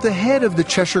 But the head of the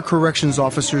Cheshire Corrections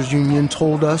Officers Union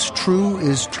told us TRUE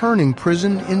is turning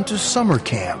prison into summer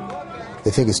camp. They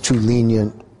think it's too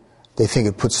lenient. They think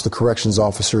it puts the corrections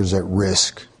officers at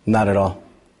risk. Not at all.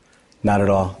 Not at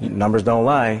all. Numbers don't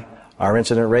lie. Our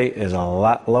incident rate is a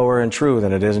lot lower in TRUE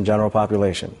than it is in general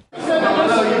population.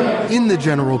 In the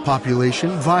general population,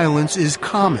 violence is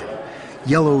common.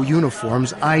 Yellow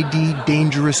uniforms ID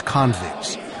dangerous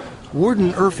convicts.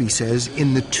 Warden Urfi says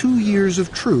in the 2 years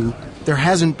of TRUE, there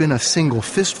hasn't been a single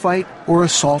fistfight or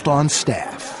assault on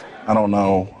staff. I don't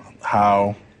know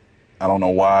how, I don't know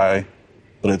why,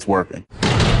 but it's working.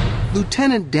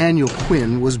 Lieutenant Daniel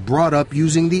Quinn was brought up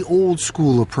using the old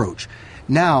school approach.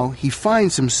 Now he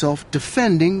finds himself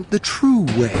defending the TRUE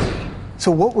way. So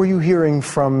what were you hearing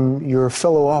from your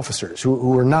fellow officers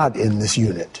who are not in this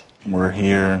unit? We're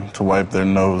here to wipe their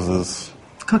noses.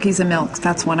 Cookies and milk,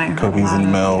 that's when I heard. Cookies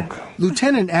and milk.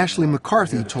 Lieutenant Ashley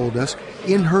McCarthy told us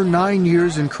in her 9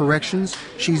 years in corrections,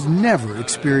 she's never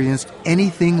experienced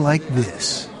anything like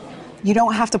this. You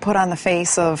don't have to put on the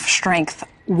face of strength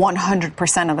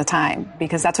 100% of the time,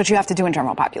 because that's what you have to do in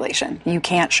general population. You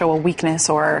can't show a weakness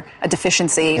or a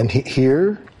deficiency. And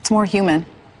here? It's more human,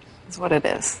 is what it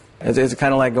is. It's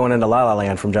kind of like going into La La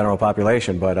Land from general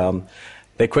population, but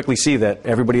they quickly see that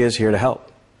everybody is here to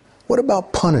help. What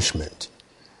about punishment?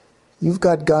 You've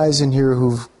got guys in here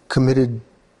who've committed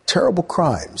terrible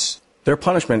crimes. Their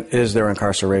punishment is their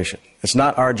incarceration. It's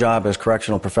not our job as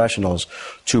correctional professionals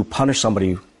to punish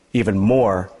somebody even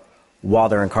more while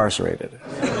they're incarcerated.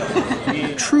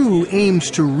 TRUE aims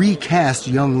to recast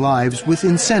young lives with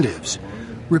incentives.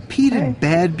 Repeated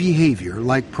bad behavior,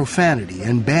 like profanity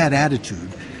and bad attitude,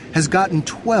 has gotten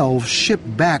 12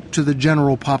 shipped back to the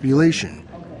general population.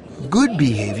 Good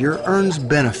behavior earns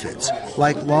benefits,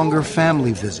 like longer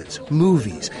family visits,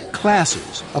 movies,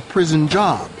 classes, a prison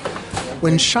job.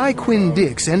 When Shy Quinn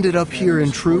Dix ended up here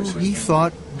in TRUE, he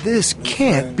thought, this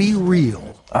can't be real.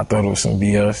 I thought it was some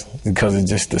BS because of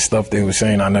just the stuff they were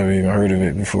saying. I never even heard of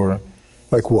it before.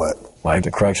 Like what? Like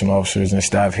the correctional officers and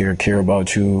staff here care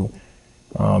about you.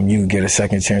 You get a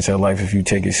second chance at life if you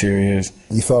take it serious.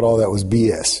 You thought all that was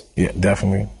BS? Yeah,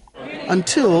 definitely.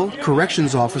 Until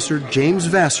corrections officer James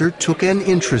Vassar took an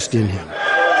interest in him.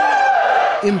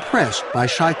 Impressed by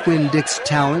Shy Quinn Dix's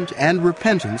talent and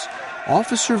repentance,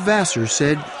 Officer Vassar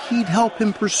said he'd help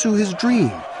him pursue his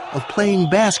dream of playing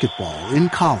basketball in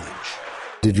college.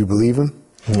 Did you believe him?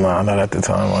 Nah, not at the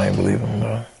time. I ain't believe him,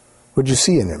 no. What'd you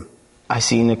see in him? I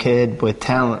seen a kid with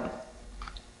talent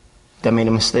that made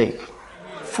a mistake.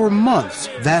 For months,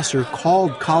 Vassar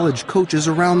called college coaches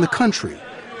around the country.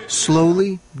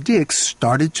 Slowly, Dix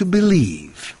started to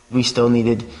believe. We still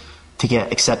needed to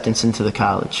get acceptance into the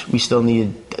college. We still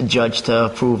needed a judge to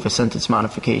approve a sentence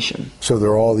modification. So there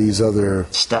are all these other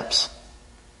steps,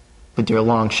 but they're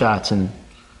long shots, and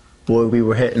boy, we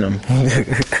were hitting them.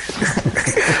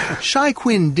 Shai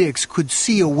Quinn Dix could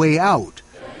see a way out.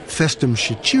 Festum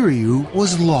Shachiriu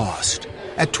was lost.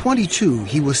 At 22,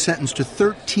 he was sentenced to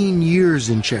 13 years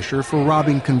in Cheshire for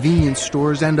robbing convenience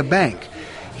stores and a bank.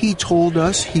 He told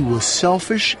us he was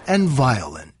selfish and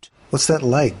violent. What's that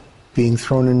like, being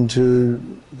thrown into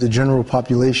the general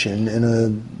population in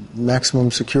a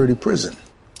maximum security prison?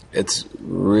 It's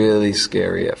really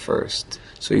scary at first.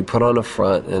 So you put on a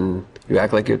front and you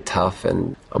act like you're tough,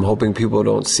 and I'm hoping people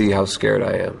don't see how scared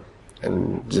I am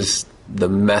and just the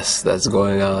mess that's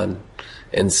going on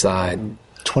inside.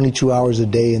 22 hours a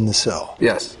day in the cell.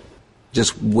 Yes.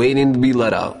 Just waiting to be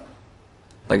let out,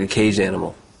 like a caged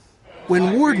animal.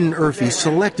 When Warden Urfi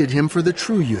selected him for the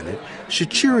True Unit,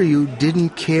 Shachiriu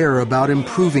didn't care about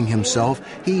improving himself.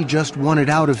 He just wanted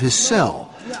out of his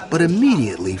cell, but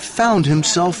immediately found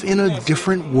himself in a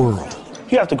different world.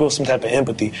 You have to go some type of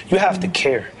empathy. You have to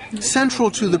care.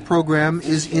 Central to the program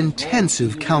is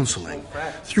intensive counseling.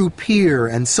 Through peer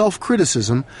and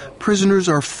self-criticism, prisoners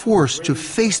are forced to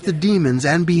face the demons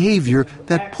and behavior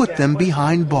that put them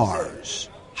behind bars.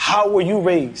 How were you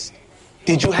raised?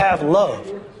 Did you have love?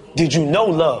 Did you know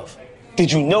love?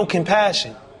 Did you know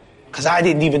compassion? Because I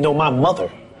didn't even know my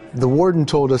mother. The warden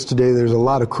told us today there's a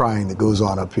lot of crying that goes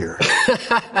on up here.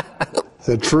 Is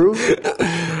that true?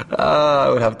 I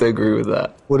would have to agree with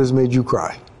that. What has made you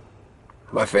cry?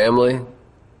 My family.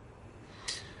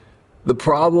 The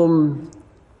problem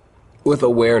with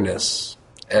awareness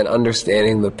and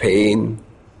understanding the pain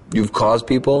you've caused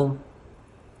people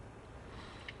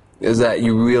is that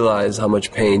you realize how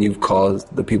much pain you've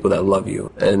caused the people that love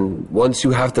you. And once you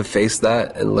have to face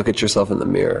that and look at yourself in the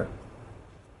mirror,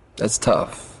 that's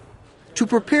tough. To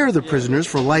prepare the prisoners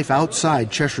for life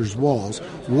outside Cheshire's walls,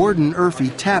 Warden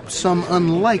Urfi tapped some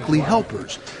unlikely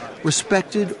helpers,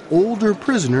 respected older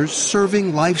prisoners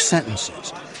serving life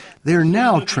sentences. They're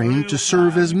now trained to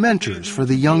serve as mentors for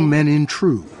the young men in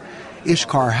True.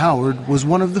 Ishkar Howard was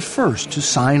one of the first to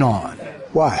sign on.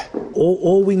 Why?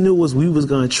 All we knew was we was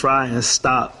going to try and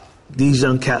stop these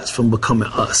young cats from becoming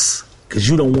us, because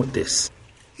you don't want this.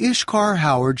 Ishkar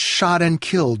Howard shot and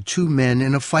killed 2 men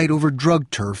in a fight over drug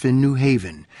turf in New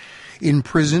Haven. In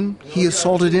prison, he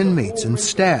assaulted inmates and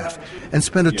staff and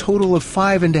spent a total of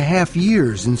 5.5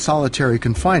 years in solitary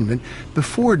confinement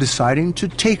before deciding to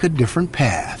take a different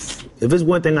path. If it's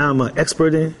one thing I'm an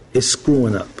expert in, it's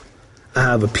screwing up. I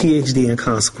have a PhD in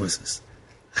consequences.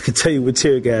 I can tell you what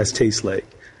tear gas tastes like.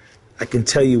 I can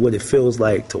tell you what it feels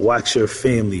like to watch your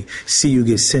family see you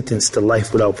get sentenced to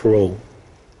life without parole.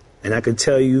 And I can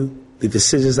tell you the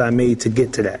decisions I made to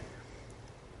get to that.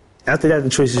 After that, the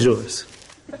choice is yours.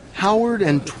 Howard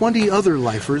and 20 other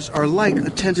lifers are like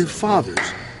attentive fathers.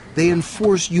 They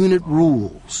enforce unit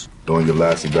rules. During your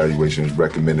last evaluation, it's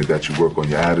recommended that you work on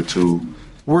your attitude.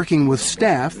 Working with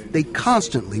staff, they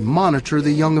constantly monitor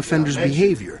the young offender's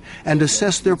behavior and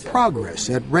assess their progress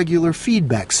at regular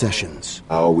feedback sessions.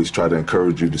 I always try to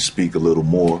encourage you to speak a little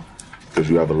more because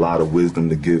you have a lot of wisdom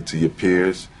to give to your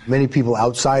peers. Many people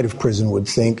outside of prison would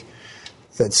think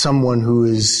that someone who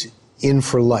is in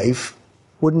for life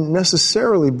wouldn't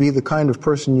necessarily be the kind of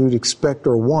person you'd expect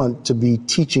or want to be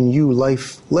teaching you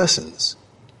life lessons.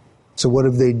 So what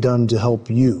have they done to help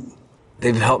you?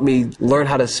 They've helped me learn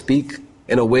how to speak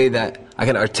in a way that I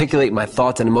can articulate my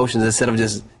thoughts and emotions instead of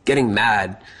just getting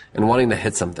mad and wanting to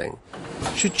hit something.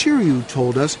 Shachiriu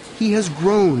told us he has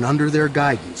grown under their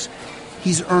guidance.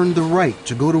 He's earned the right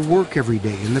to go to work every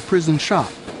day in the prison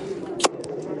shop.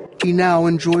 He now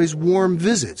enjoys warm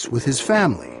visits with his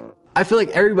family. I feel like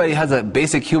everybody has a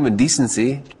basic human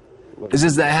decency. It's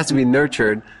just that it has to be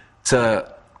nurtured to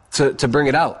bring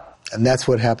it out. And that's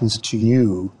what happens to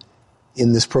you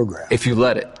in this program. If you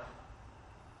let it.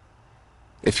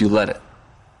 If you let it.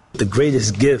 The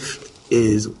greatest gift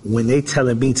is when they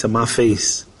telling me to my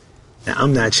face that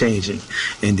I'm not changing,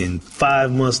 and then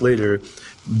 5 months later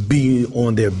be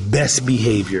on their best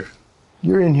behavior.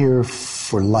 You're in here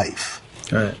for life.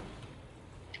 All right.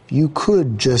 You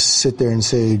could just sit there and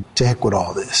say, to heck with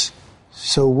all this.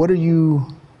 So what are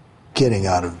you getting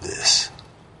out of this?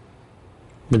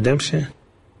 Redemption.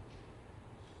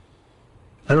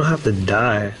 I don't have to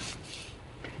die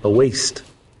a waste.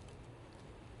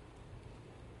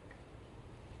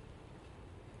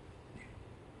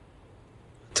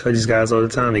 I tell these guys all the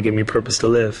time, they give me purpose to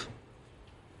live.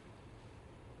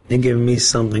 They give me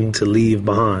something to leave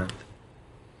behind.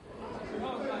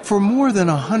 For more than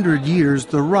 100 years,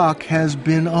 the Rock has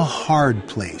been a hard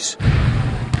place.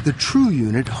 The True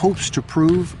Unit hopes to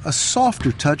prove a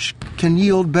softer touch can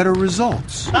yield better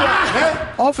results.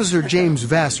 Officer James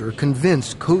Vassar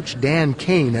convinced Coach Dan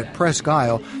Kane at Presque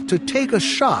Isle to take a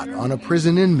shot on a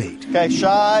prison inmate. Okay,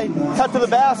 Shy, cut to the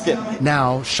basket.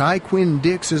 Now, Shy Quinn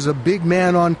Dix is a big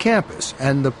man on campus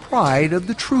and the pride of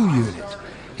the True Unit.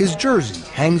 His jersey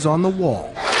hangs on the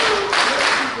wall.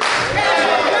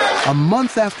 A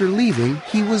month after leaving,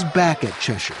 he was back at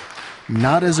Cheshire,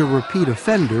 not as a repeat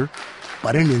offender,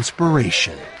 but an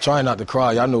inspiration. Trying not to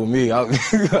cry. Y'all know me. I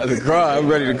got to cry. I'm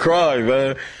ready to cry,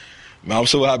 man. Man, I'm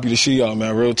so happy to see y'all,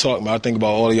 man. Real talk, man. I think about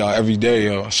all of y'all every day,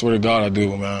 yo. I swear to God I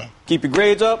do, man. Keep your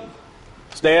grades up.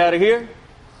 Stay out of here.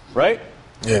 Right?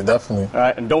 Yeah, definitely. All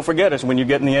right, and don't forget us when you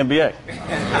get in the NBA.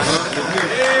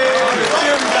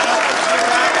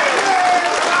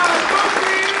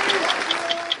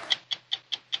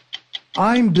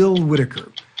 I'm Bill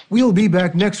Whitaker. We'll be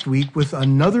back next week with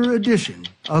another edition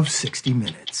of 60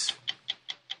 Minutes.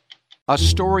 A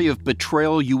story of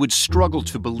betrayal you would struggle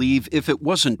to believe if it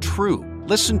wasn't true.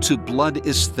 Listen to Blood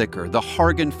is Thicker, the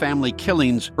Hargan family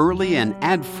killings, early and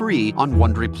ad-free on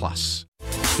Wondery Plus.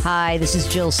 Hi, this is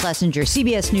Jill Schlesinger,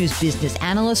 CBS News business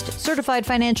analyst, certified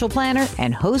financial planner,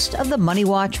 and host of the Money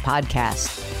Watch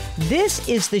podcast. This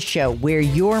is the show where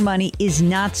your money is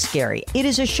not scary. It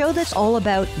is a show that's all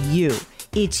about you.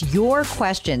 It's your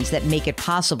questions that make it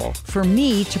possible for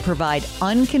me to provide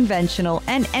unconventional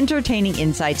and entertaining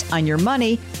insights on your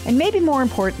money, and maybe more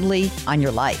importantly, on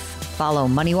your life. Follow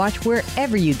Money Watch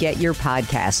wherever you get your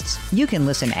podcasts. You can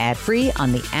listen ad-free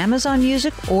on the Amazon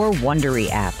Music or Wondery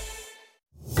app.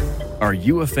 Are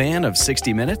you a fan of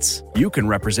 60 Minutes? You can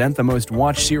represent the most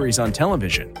watched series on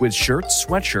television with shirts,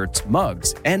 sweatshirts,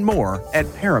 mugs, and more at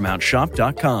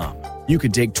ParamountShop.com. You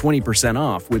can take 20%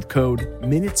 off with code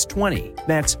MINUTES20.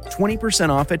 That's 20%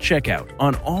 off at checkout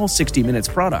on all 60 Minutes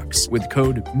products with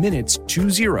code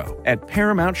MINUTES20 at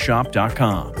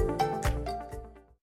ParamountShop.com.